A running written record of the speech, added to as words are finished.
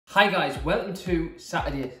Hi guys, welcome to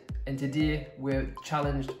Saturday, and today we're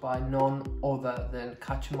challenged by none other than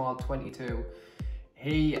ChariVille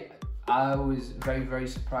YT. I was very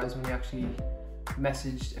surprised when he actually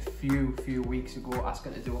messaged a few weeks ago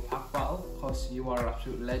asking to do a pack battle, because you are an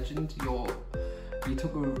absolute legend. You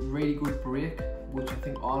took a really good break, which I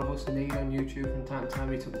think all of us need on YouTube from time to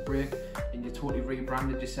time. You took a break and you totally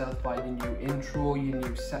rebranded yourself by your new intro, your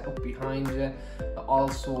new setup behind you.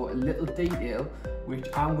 Also a little detail which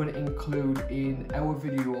I'm going to include in our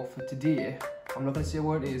video for today. I'm not going to say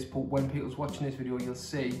what it is, but when people's watching this video you'll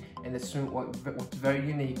see, and it's something what's very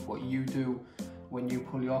unique, what you do when you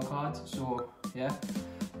pull your cards. So yeah,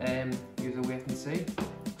 you'll wait and see.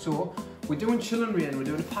 So we're doing Chillin' Rain, we're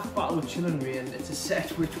doing a pack battle with Chillin' Rain. It's a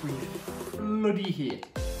set which we bloody hate.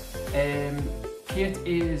 Kate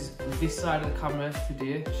is this side of the camera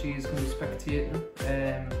today. She's going to be spectating.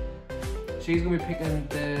 She's going to be picking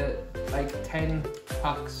the 10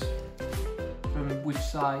 packs from which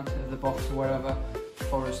side of the box or wherever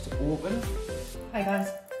for us to open. Hi guys.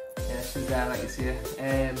 Yeah, she's there like you see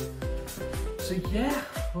her. So yeah,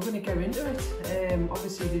 we're going to get into it.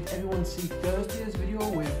 Obviously, did everyone see Thursday's video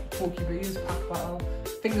with Pokefriends pack battle?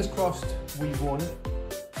 Fingers crossed we won.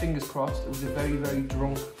 Fingers crossed. It was a very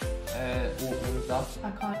drunk opening of that.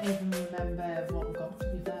 I can't even remember what we got, to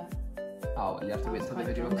be fair. Oh, well, you have to wait till the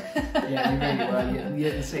video. Yeah, you really will. You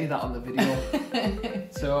didn't see that on the video.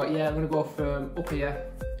 So yeah, I'm going to go from up here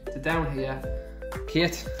to down here.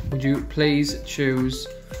 Kate, would you please choose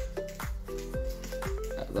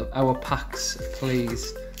our packs,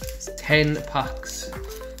 please? It's 10 packs.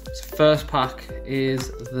 So first pack is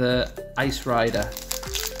the Ice Rider,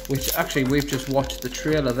 which actually we've just watched the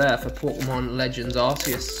trailer there for Pokemon Legends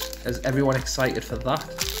Arceus. Is everyone excited for that?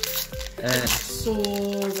 So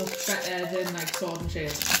much better than Sword and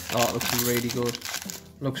Shield. Oh, it looks really good.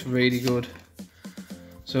 Looks really good.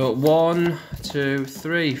 So 1, 2,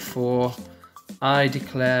 3, 4. I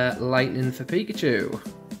declare lightning for Pikachu.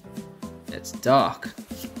 It's dark.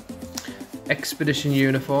 Expedition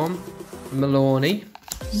Uniform, Maloney,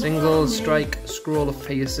 Single Strike Scroll of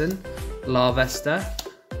Pearson, Larvesta,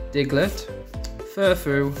 Diglett,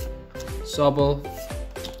 Furfrou, Sobble,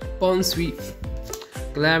 Bonsweet,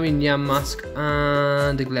 Galarian Yamask,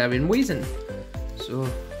 and a Galarian Weezing. So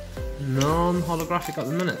non-holographic at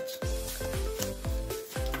the minute.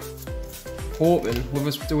 Hoping with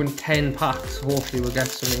us doing 10 packs, hopefully we'll get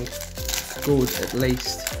something good at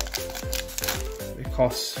least,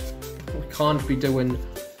 because we can't be doing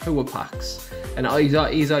poor packs. And he's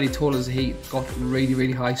already told us he got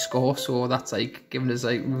really high score, so that's giving us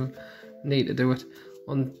need to do it.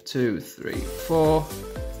 1, 2, 3, 4.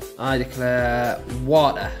 I declare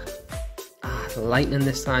water. Lightning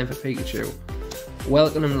this time for Pikachu.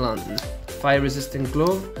 Welcome Lantern. Fire resistant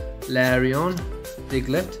glove, Larion,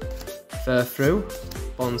 Diglett, Furfrou,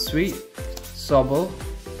 Bonsweet, Sobble,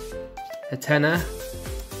 Hatena,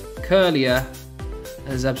 Curlier,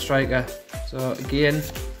 and Zebstrika. So again,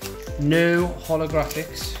 no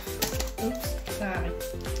holographics. Oops, sorry.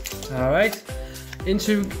 Alright,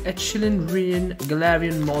 into a Chillin' Rain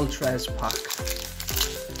Galarian Moltres pack.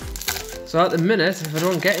 So at the minute, if I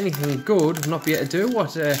don't get anything good, I'll not be able to do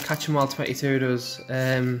what ChariVille YT does.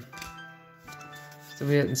 So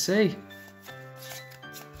wait and see.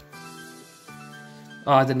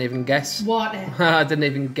 Oh, I didn't even guess. Water. I didn't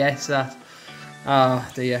even guess that. Oh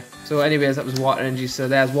dear. So anyways, that was water energy, so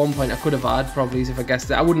there's 1 point I could have had probably if I guessed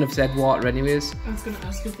it. I wouldn't have said water anyways. I was going to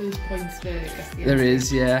ask if there's points to guess the answer. There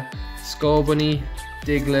is, yeah. Scorbunny,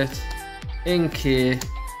 Diglett, Inkay,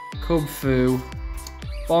 Cubfu,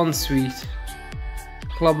 Bonsweet,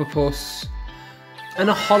 Clobberpuss, and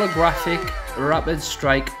a holographic Rapid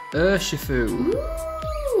Strike Urshifu.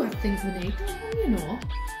 Ooh, I think we need that one, you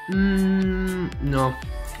know. No,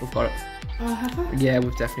 we've got it. Oh, have I? Yeah,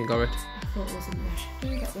 we've definitely got it. I thought it wasn't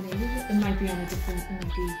Urshifu, that one needed it. It might be on a different, it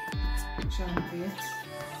might be Shining Fates.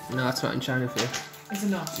 No, it's not in China for Is it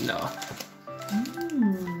not? No.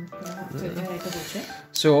 We'll have to double check.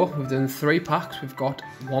 So we've done 3 packs, we've got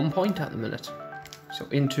 1 point at the minute. So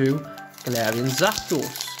into Galarian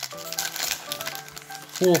Zapdos.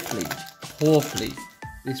 Hopefully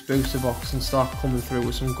this booster box can start coming through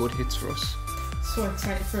with some good hits for us. So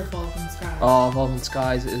excited for Evolving Skies. Oh, Evolving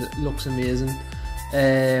Skies, it looks amazing.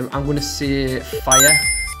 I'm going to say Fire.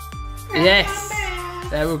 Yes!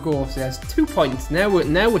 There we go, so there's 2 points. Now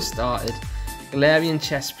we're started. Galarian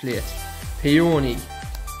Chestplate, Peony,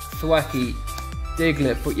 Thwacky,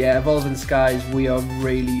 Diglett, but yeah, Evolving Skies, we are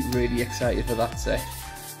really excited for that set.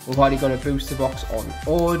 We've already got a booster box on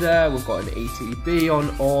order, we've got an ETB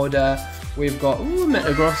on order, we've got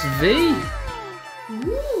Metagross V.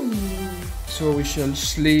 Ooh. So we shall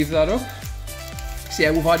just leave that up. So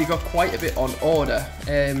yeah, we've already got quite a bit on order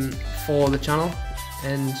for the channel,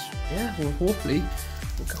 and yeah, we'll hopefully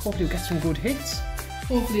we'll get some good hits.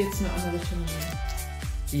 Hopefully it's not another channel.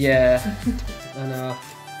 Yeah, I know.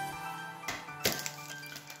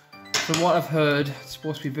 From what I've heard, it's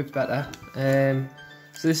supposed to be a bit better.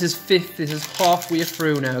 So this is halfway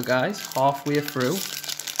through now, guys. Halfway through.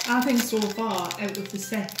 I think so far, out of the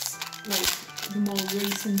sets, like the more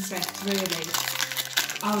recent sets, really,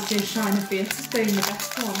 I would say ChariVille YT has been the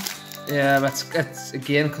best one. Yeah, that's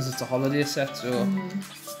again because it's a holiday set, so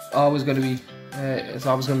always going to be it's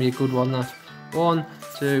always going to be a good one. That 1,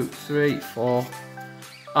 2, 3, 4.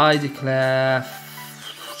 I declare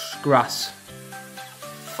grass,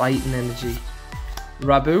 fighting energy,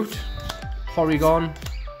 Raboot, Porygon,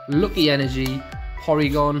 lucky energy,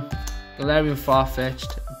 Porygon, Galarian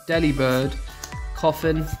Farfetch'd, Delibird,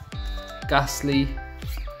 Coffin, Ghastly,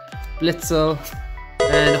 Blitzel,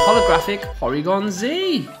 and holographic Porygon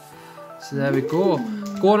Z. So there we go.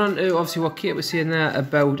 Going on to obviously what Kate was saying there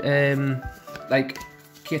about like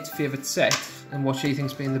Kate's favourite set and what she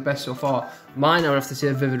think's been the best so far. Mine, I would have to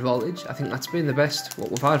say Vivid Voltage. I think that's been the best what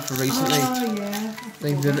we've had for recently. Oh yeah.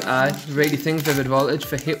 I really think Vivid Voltage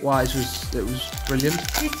for hit wise was brilliant.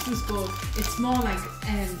 Hits was good. It's more like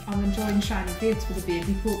I'm enjoying ChariVille YT with a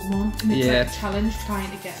baby Pokemon, and it's like a challenge trying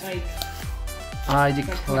to get like. I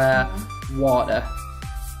declare water.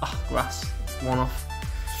 Ah, grass. One off.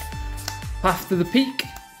 Path to the Peak,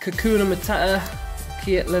 Kakuna Matata,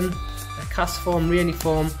 Caitlin, a Castform,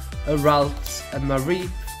 Rainiform, a Ralts, a Mareep,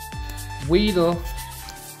 Weedle,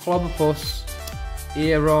 Clobberpuss,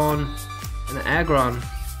 Aeron, and an Aggron.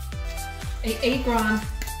 Aggron.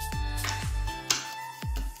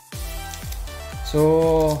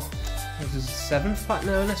 So, this is the 7th pack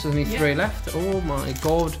now, there's only 3 left. Oh my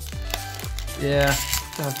god. Yeah,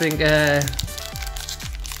 I think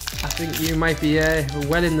you might be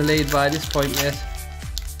well in the lead by this point, mate.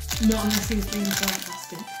 Not unless he's being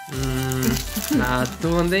sarcastic. Nah,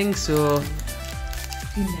 don't think so.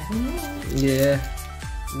 You never know. Yeah,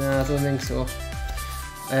 nah, I don't think so.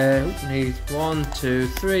 Need 1, 2,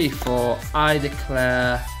 3, 4. I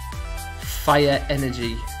declare fire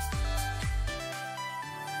energy.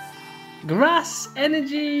 Grass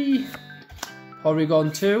energy.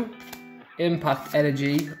 Porygon 2. Impact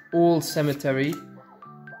energy. Old Cemetery.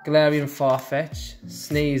 Galarian Farfetch,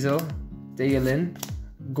 Sneasel, Dealin,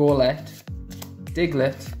 Golett,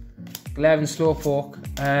 Diglett, Galarian Slowpoke,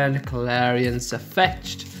 and Galarian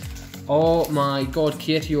Farfetch'd. Oh my god,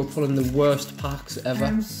 Katie, you're pulling the worst packs ever.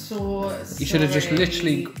 I'm so sorry. You should have just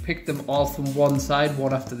literally picked them all from one side,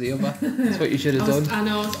 one after the other. That's what you should have done. I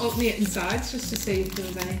know, I was alternating sides just to see if there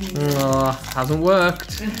was anything. Oh, hasn't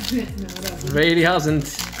worked. No, it hasn't. Really hasn't.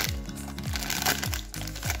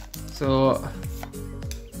 So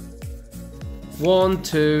 1,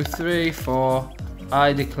 2, 3, 4.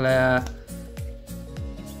 I declare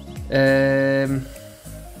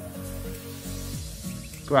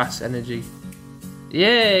grass energy.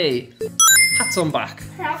 Yay! Hats on back.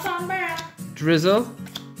 Hats on back. Drizzle,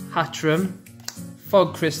 Hatchram,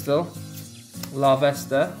 Fog Crystal,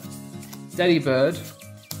 Larvesta, Delibird,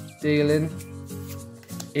 Dealin,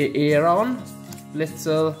 Aeron,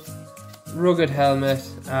 Blitzel, Rugged Helmet,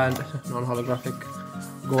 and non-holographic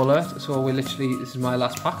Golett. So we literally, this is my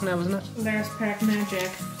last pack now, isn't it? There's Pack Magic.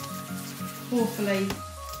 Hopefully,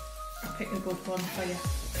 I'll pick a good one for you.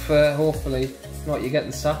 Hopefully, if not, you're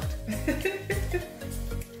getting sacked.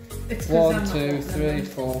 1, 2, 3,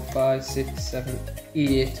 4, 5, 6, 7,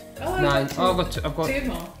 8, 9. Oh, I've got 2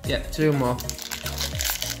 more. Yeah, 2 more.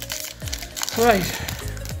 Right.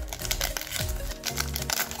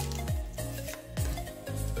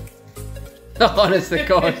 Honest to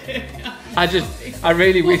God, I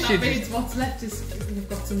really wish you. What's left is we've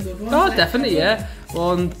got some good ones. Oh, left. definitely, yeah.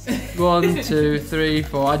 1, 2, 3,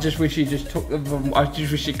 4. I just wish you just took them from. I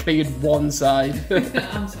just wish you cleared one side.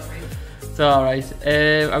 I'm sorry. It's alright.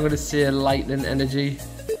 I'm going to say lightning energy.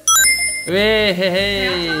 Hey, hey,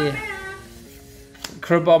 hey.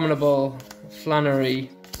 Crabominable,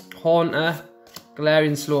 Flannery, Haunter,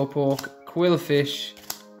 Galarian Slowpoke, Quillfish,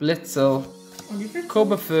 Blitzel,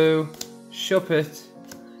 Cubberfoo, Shuppet,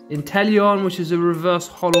 Inteleon, which is a reverse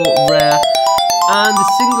holo rare, and the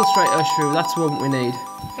single strike Ushrew. That's the one we need.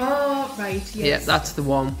 Oh, right, yes. Yeah, that's the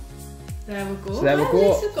one. There we go. So there we go. At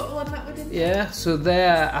least we've got one that we didn't. Yeah, so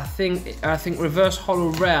there, I think reverse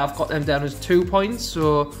holo rare, I've got them down as 2 points,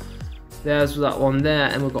 so there's that one there,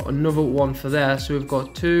 and we've got another one for there, so we've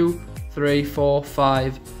got 2, 3, 4,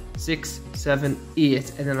 5, 6, 7,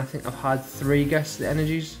 8, and then I think I've had 3 guess the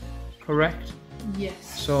energies correct.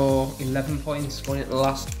 Yes. So 11 points going into the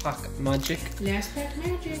last pack magic. Last pack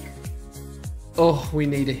magic. Oh, we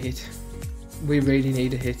need a hit. We really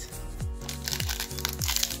need a hit.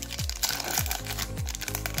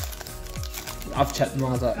 I've checked them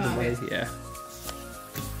all out of the way, yeah.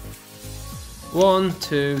 1,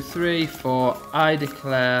 2, 3, 4. I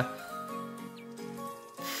declare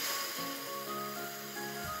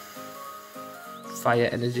fire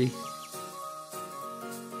energy.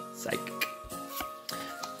 Psychic.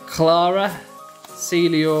 Clara,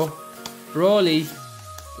 Celio, Brawly,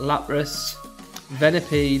 Lapras,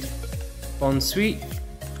 Venipede, Bonsweet,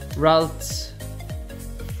 Ralts,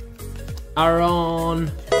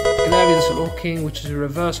 Aron, Galarian Slowking, which is a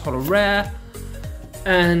reverse holo rare,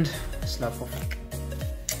 and Slurpuff.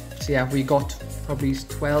 So yeah, we got probably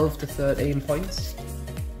 12 to 13 points,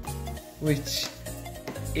 which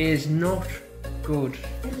is not good.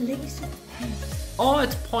 At least it's points. Oh,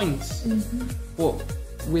 it's points. But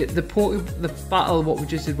with the battle, what we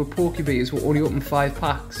just did with Pokebeaters, we only opened 5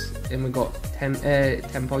 packs and we got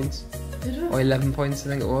 10 points. Did it? Or 11 points, I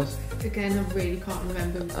think it was. Again, I really can't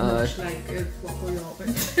remember much of what we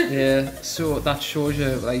opened. Yeah, so that shows you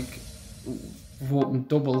like we've opened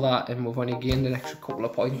double that and we've only gained an extra couple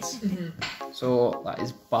of points. So that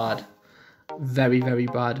is bad. Very, very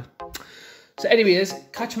bad. So anyways,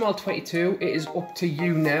 Catch 'em all 22, it is up to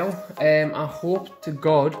you now. I hope to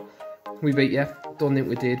God we beat you. Don't think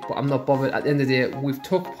we did, but I'm not bothered. At the end of the day, we've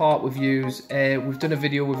took part with yous. We've done a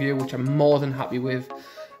video with you, which I'm more than happy with.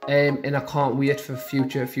 And I can't wait for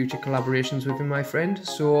future collaborations with you, my friend.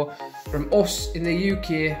 So from us in the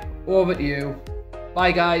UK, over to you.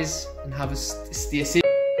 Bye guys, and have a stay safe.